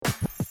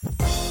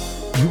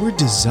You were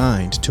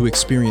designed to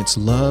experience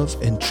love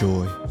and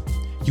joy.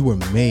 You were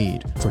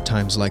made for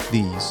times like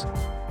these.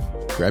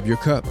 Grab your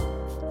cup.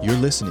 You're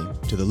listening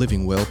to the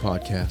Living Well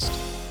podcast.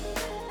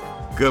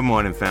 Good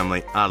morning,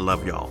 family. I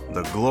love y'all.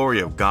 The glory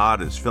of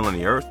God is filling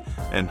the earth,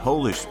 and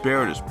Holy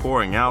Spirit is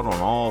pouring out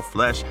on all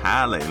flesh.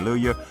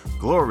 Hallelujah.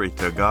 Glory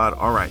to God.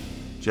 All right.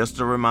 Just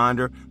a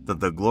reminder that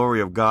the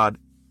glory of God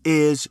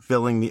is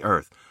filling the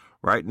earth.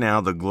 Right now,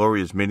 the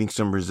glory is meeting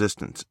some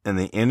resistance, and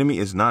the enemy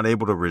is not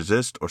able to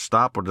resist or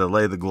stop or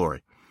delay the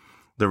glory.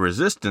 The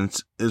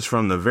resistance is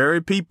from the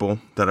very people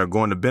that are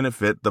going to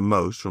benefit the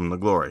most from the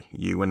glory,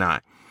 you and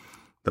I.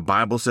 The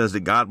Bible says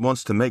that God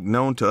wants to make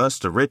known to us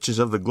the riches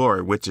of the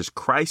glory, which is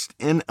Christ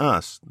in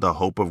us, the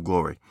hope of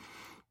glory.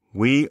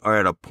 We are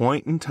at a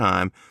point in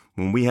time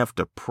when we have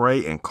to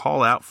pray and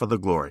call out for the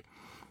glory.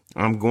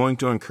 I'm going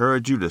to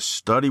encourage you to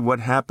study what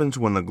happens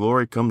when the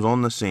glory comes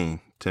on the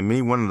scene. To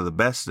me, one of the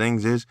best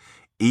things is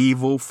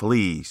evil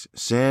flees.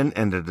 Sin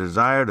and the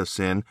desire to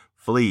sin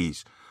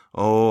flees.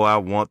 Oh, I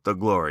want the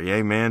glory.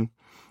 Amen.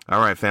 All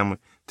right, family.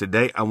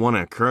 Today, I want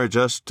to encourage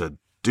us to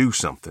do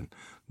something.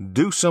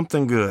 Do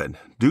something good.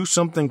 Do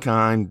something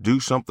kind. Do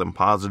something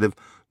positive.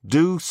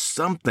 Do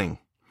something.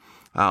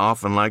 I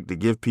often like to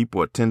give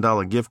people a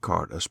 $10 gift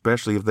card,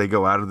 especially if they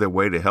go out of their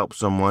way to help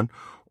someone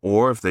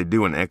or if they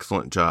do an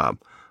excellent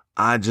job.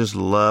 I just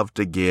love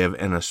to give,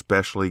 and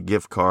especially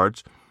gift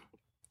cards.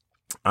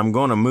 I'm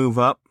going to move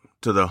up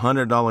to the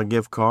 $100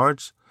 gift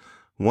cards.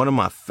 One of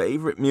my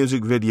favorite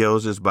music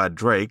videos is by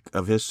Drake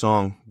of his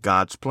song,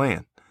 God's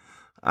Plan.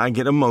 I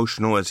get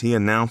emotional as he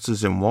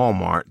announces in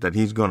Walmart that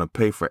he's going to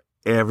pay for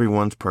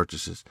everyone's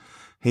purchases.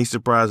 He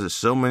surprises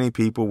so many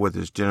people with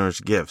his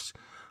generous gifts.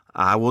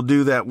 I will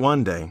do that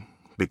one day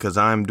because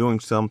I am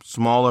doing some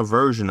smaller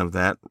version of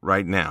that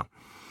right now.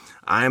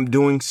 I am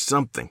doing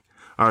something.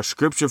 Our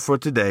scripture for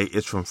today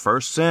is from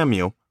 1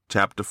 Samuel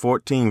chapter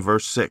 14,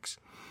 verse 6.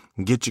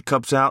 Get your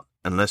cups out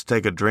and let's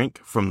take a drink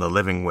from the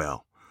living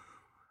well.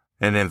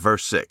 And in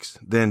verse 6,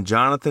 then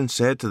Jonathan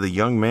said to the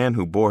young man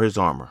who bore his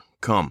armor,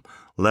 come,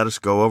 let us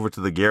go over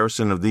to the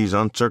garrison of these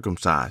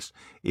uncircumcised.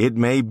 It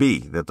may be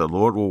that the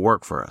Lord will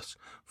work for us,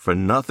 for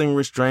nothing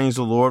restrains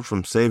the Lord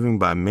from saving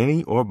by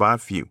many or by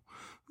few.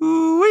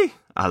 Ooh-wee!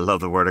 I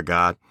love the word of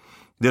God.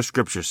 This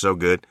scripture is so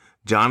good.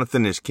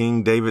 Jonathan is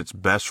King David's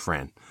best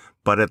friend,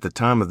 but at the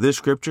time of this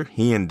scripture,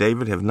 he and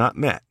David have not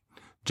met.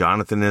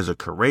 Jonathan is a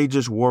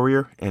courageous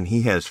warrior, and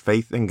he has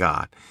faith in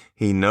God.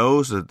 He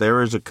knows that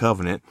there is a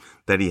covenant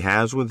that he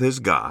has with his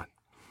God.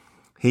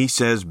 He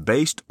says,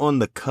 based on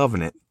the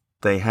covenant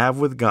they have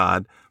with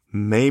God,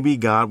 maybe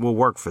God will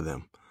work for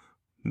them.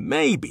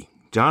 Maybe.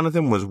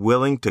 Jonathan was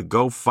willing to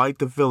go fight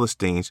the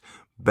Philistines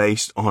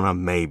based on a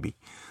maybe.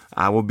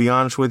 I will be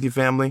honest with you,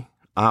 family.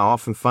 I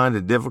often find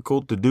it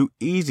difficult to do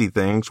easy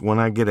things when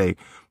I get a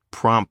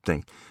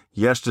prompting.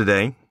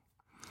 Yesterday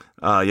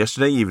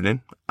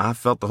evening, I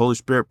felt the Holy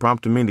Spirit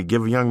prompting me to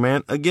give a young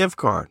man a gift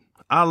card.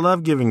 I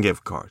love giving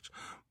gift cards,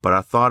 but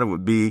I thought I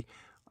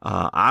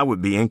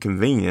would be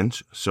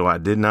inconvenienced, so I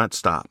did not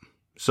stop.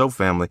 So,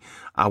 family,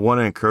 I want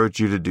to encourage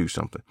you to do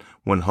something.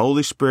 When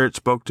Holy Spirit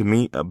spoke to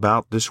me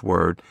about this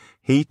word,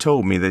 he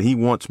told me that he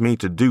wants me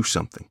to do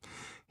something.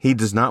 He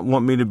does not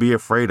want me to be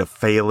afraid of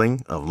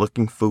failing, of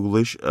looking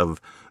foolish,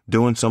 of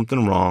doing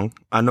something wrong.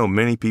 I know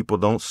many people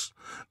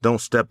don't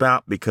step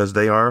out because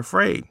they are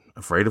afraid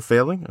of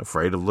failing,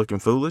 afraid of looking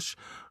foolish,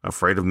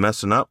 afraid of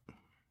messing up.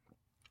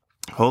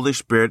 Holy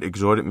Spirit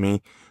exhorted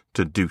me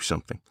to do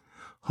something.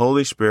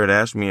 Holy Spirit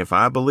asked me if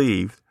I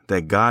believed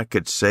that God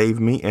could save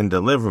me and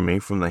deliver me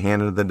from the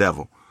hand of the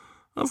devil.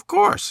 Of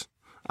course,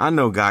 I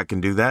know God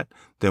can do that.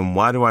 Then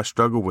why do I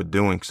struggle with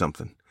doing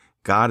something?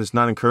 God is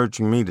not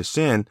encouraging me to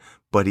sin,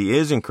 but he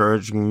is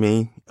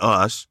encouraging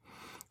us,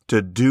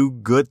 to do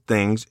good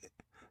things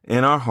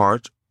in our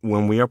hearts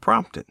when we are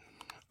prompted.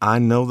 I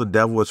know the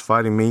devil is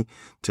fighting me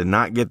to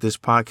not get this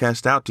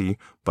podcast out to you,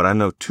 but I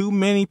know too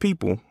many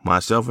people,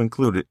 myself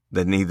included,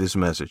 that need this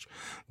message.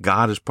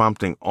 God is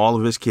prompting all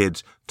of his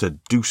kids to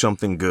do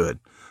something good.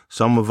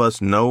 Some of us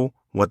know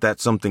what that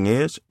something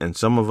is, and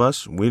some of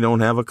us, we don't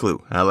have a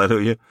clue.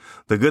 Hallelujah.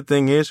 The good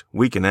thing is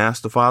we can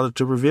ask the Father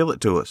to reveal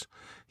it to us.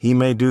 He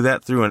may do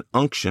that through an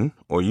unction,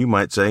 or you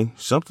might say,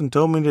 something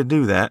told me to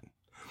do that.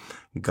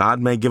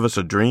 God may give us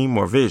a dream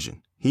or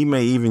vision. He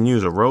may even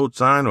use a road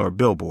sign or a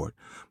billboard.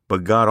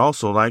 But God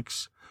also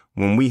likes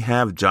when we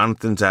have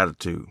Jonathan's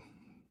attitude.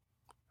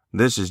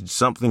 This is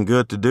something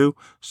good to do,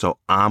 so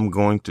I'm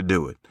going to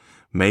do it.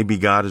 Maybe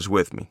God is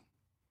with me.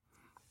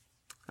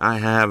 I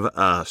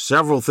have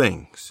several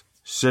things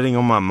sitting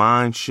on my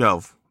mind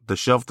shelf, the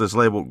shelf that's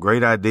labeled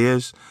great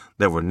ideas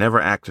that were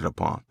never acted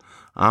upon.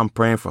 I'm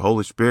praying for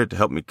Holy Spirit to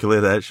help me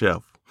clear that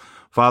shelf.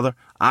 Father,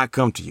 I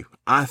come to you.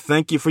 I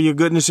thank you for your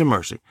goodness and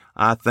mercy.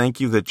 I thank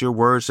you that your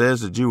word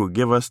says that you will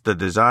give us the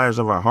desires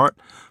of our heart.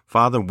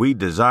 Father, we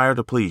desire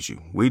to please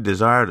you. We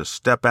desire to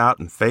step out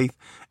in faith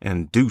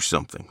and do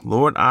something.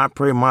 Lord, I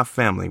pray my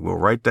family will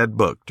write that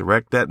book,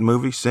 direct that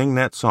movie, sing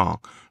that song,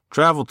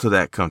 Travel to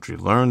that country,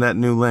 learn that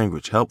new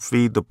language, help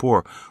feed the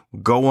poor,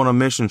 go on a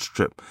missions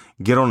trip,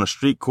 get on a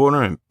street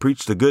corner and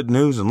preach the good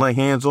news and lay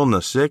hands on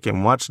the sick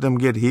and watch them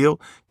get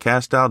healed,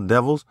 cast out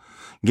devils,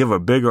 give a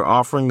bigger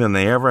offering than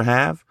they ever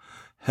have.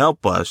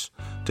 Help us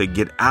to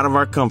get out of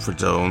our comfort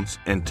zones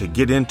and to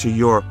get into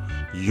your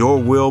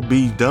will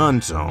be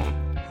done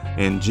zone.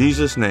 In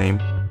Jesus' name,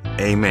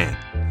 amen.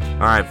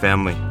 All right,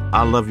 family,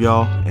 I love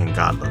y'all and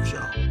God loves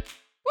y'all.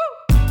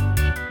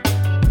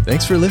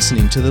 Thanks for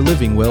listening to the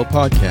Living Well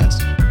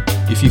podcast.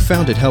 If you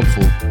found it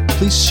helpful,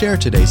 please share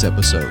today's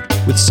episode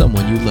with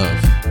someone you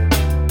love.